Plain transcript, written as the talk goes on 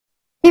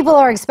People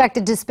are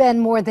expected to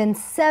spend more than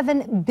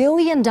 $7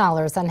 billion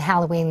on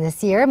Halloween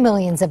this year.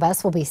 Millions of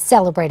us will be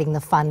celebrating the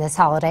fun this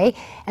holiday.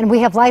 And we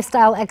have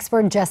lifestyle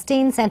expert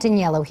Justine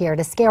Santinello here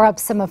to scare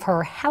up some of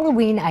her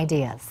Halloween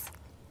ideas.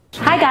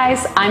 Hi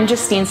guys, I'm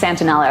Justine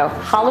Santinello.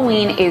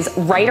 Halloween is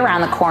right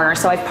around the corner,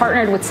 so I've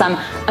partnered with some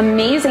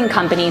amazing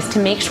companies to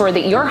make sure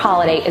that your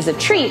holiday is a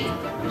treat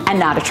and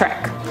not a trick.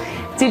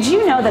 Did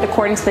you know that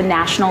according to the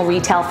National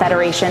Retail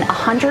Federation,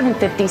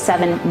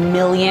 157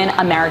 million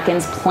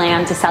Americans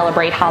plan to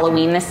celebrate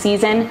Halloween this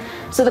season?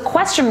 So the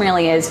question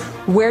really is,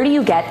 where do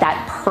you get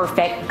that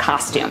perfect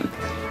costume?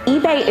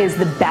 eBay is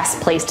the best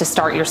place to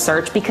start your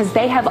search because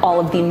they have all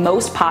of the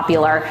most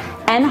popular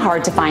and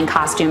hard to find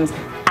costumes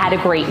at a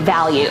great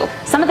value.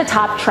 Some of the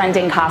top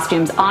trending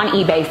costumes on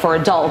eBay for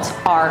adults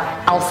are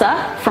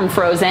Elsa from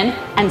Frozen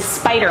and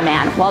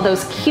Spider-Man, while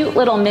those cute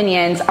little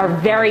minions are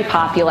very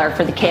popular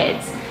for the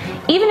kids.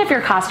 Even if your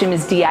costume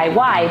is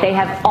DIY, they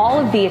have all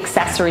of the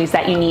accessories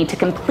that you need to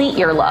complete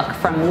your look,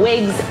 from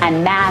wigs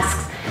and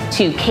masks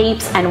to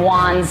capes and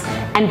wands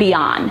and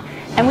beyond.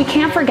 And we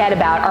can't forget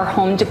about our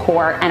home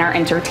decor and our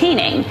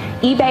entertaining.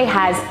 eBay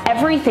has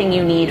everything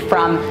you need,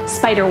 from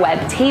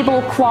spiderweb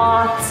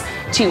tablecloths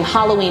to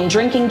Halloween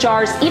drinking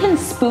jars, even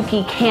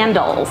spooky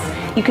candles.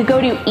 You could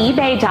go to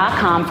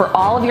ebay.com for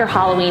all of your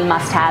Halloween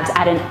must-haves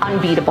at an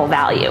unbeatable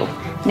value.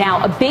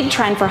 Now, a big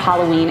trend for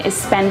Halloween is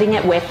spending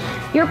it with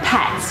your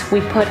pets.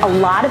 We put a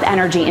lot of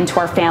energy into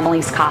our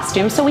family's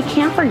costumes, so we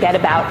can't forget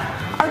about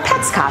our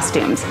pets'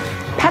 costumes.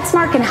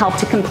 PetSmart can help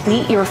to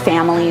complete your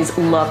family's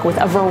look with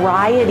a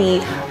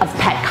variety of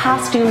pet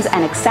costumes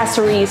and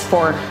accessories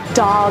for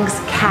dogs,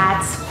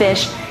 cats,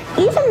 fish,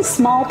 even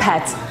small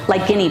pets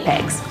like guinea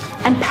pigs.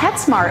 And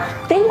PetSmart,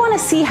 they want to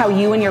see how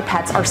you and your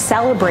pets are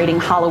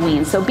celebrating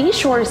Halloween, so be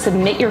sure to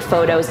submit your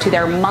photos to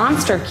their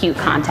Monster Cute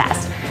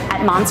contest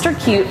at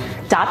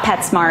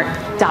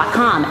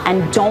monstercute.petsmart.com.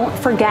 And don't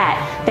forget,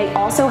 they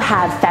also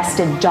have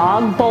festive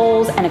dog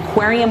bowls and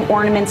aquarium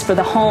ornaments for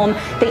the home.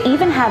 They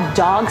even have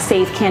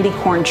dog-safe candy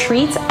corn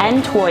treats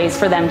and toys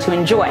for them to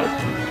enjoy.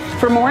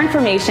 For more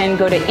information,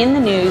 go to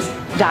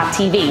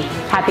inthenews.tv.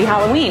 Happy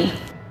Halloween!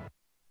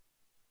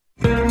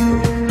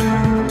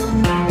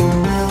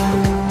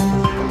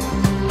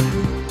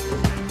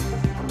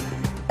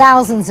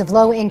 Thousands of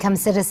low-income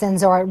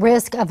citizens are at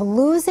risk of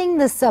losing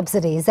the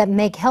subsidies that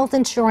make health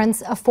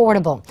insurance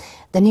affordable.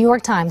 The New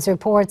York Times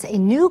reports a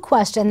new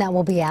question that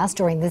will be asked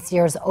during this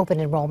year's open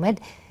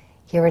enrollment.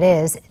 Here it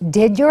is.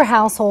 Did your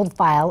household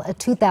file a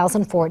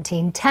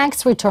 2014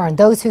 tax return?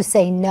 Those who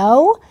say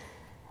no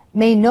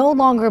may no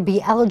longer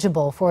be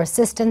eligible for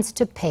assistance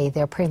to pay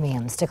their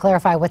premiums. To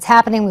clarify what's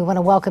happening, we want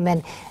to welcome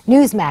in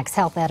Newsmax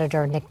health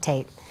editor Nick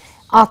Tate,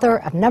 author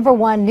of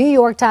 #1 New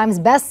York Times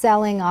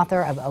best-selling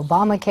author of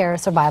Obamacare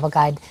Survival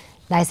Guide.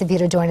 Nice of you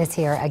to join us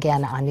here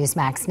again on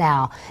Newsmax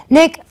Now.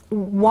 Nick,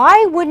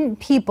 why wouldn't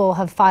people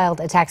have filed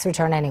a tax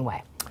return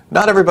anyway?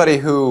 Not everybody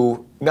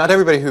who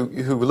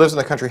lives in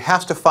the country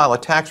has to file a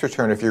tax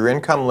return if your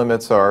income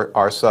limits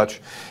are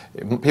such.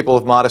 People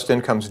with modest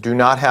incomes do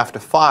not have to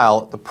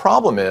file. The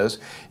problem is,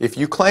 if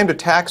you claimed a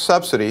tax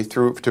subsidy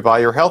to buy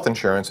your health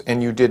insurance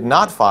and you did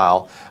not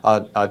file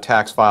a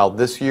tax file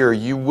this year,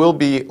 you will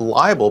be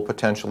liable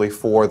potentially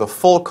for the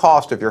full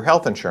cost of your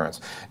health insurance.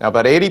 Now,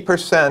 about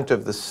 80%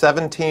 of the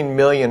 17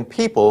 million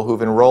people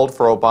who've enrolled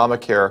for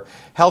Obamacare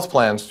health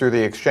plans through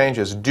the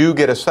exchanges do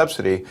get a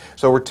subsidy.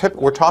 So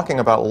we're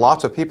talking about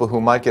lots of people who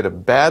might get a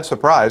bad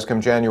surprise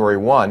come January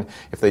 1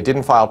 if they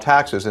didn't file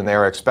taxes and they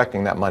are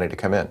expecting that money to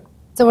come in.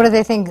 So what do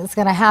they think is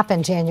going to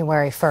happen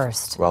January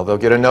 1st? Well, they'll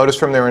get a notice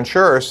from their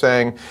insurer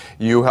saying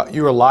you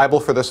are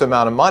liable for this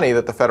amount of money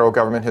that the federal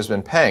government has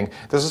been paying.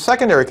 There's a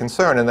secondary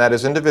concern, and that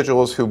is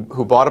individuals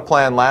who bought a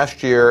plan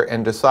last year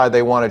and decide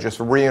they want to just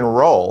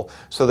re-enroll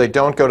so they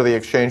don't go to the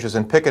exchanges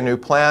and pick a new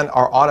plan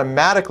are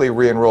automatically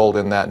re-enrolled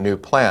in that new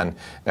plan.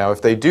 Now,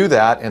 if they do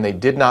that and they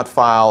did not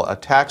file a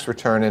tax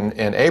return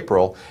in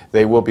April,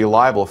 they will be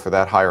liable for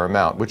that higher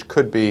amount, which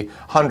could be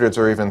hundreds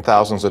or even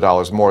thousands of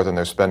dollars more than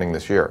they're spending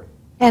this year.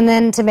 And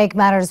then to make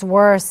matters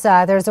worse,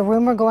 there's a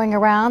rumor going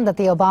around that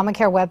the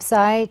Obamacare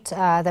website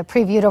that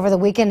previewed over the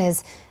weekend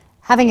is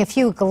having a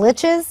few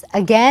glitches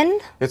again.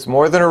 It's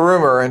more than a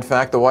rumor. In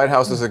fact, the White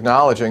House is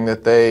acknowledging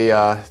that the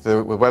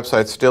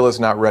website still is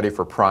not ready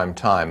for prime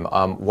time.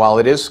 While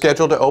it is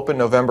scheduled to open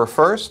November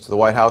 1st, the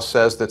White House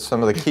says that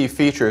some of the key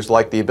features,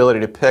 like the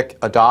ability to pick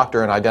a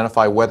doctor and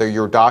identify whether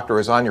your doctor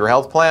is on your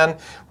health plan,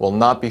 will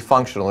not be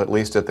functional, at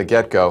least at the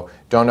get-go.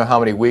 Don't know how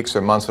many weeks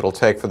or months it'll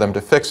take for them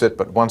to fix it,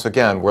 but once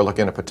again, we're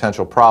looking at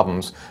potential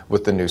problems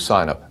with the new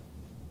sign-up.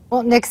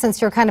 Well, Nick, since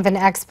you're kind of an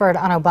expert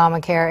on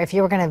Obamacare, if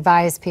you were going to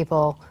advise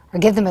people or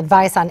give them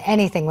advice on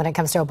anything when it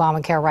comes to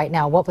Obamacare right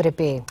now, what would it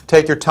be?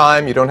 Take your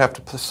time. You don't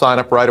have to sign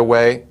up right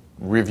away.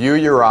 Review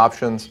your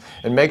options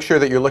and make sure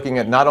that you're looking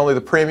at not only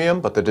the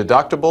premium, but the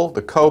deductible,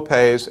 the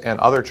co-pays, and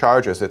other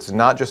charges. It's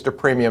not just a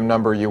premium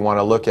number you want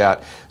to look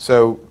at.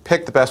 So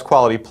pick the best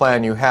quality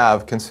plan you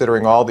have,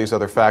 considering all these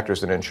other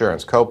factors in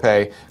insurance: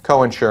 co-pay,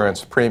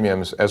 co-insurance,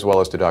 premiums, as well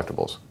as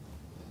deductibles.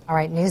 All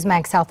right,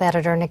 Newsmax health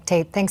editor Nick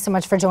Tate, thanks so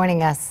much for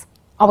joining us.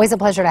 Always a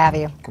pleasure to have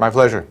you. My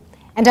pleasure.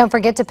 And don't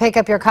forget to pick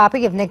up your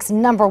copy of Nick's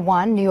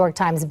 #1 New York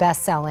Times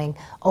best-selling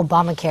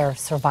Obamacare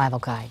Survival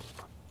Guide.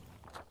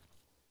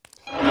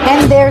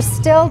 And there's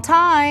still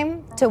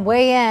time to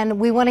weigh in.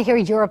 We want to hear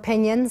your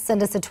opinions.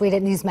 Send us a tweet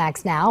at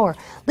Newsmax Now or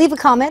leave a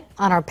comment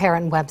on our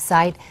parent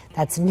website.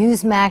 That's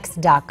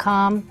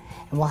newsmax.com.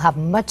 And we'll have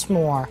much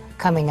more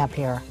coming up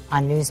here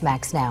on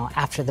Newsmax Now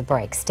after the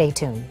break. Stay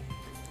tuned.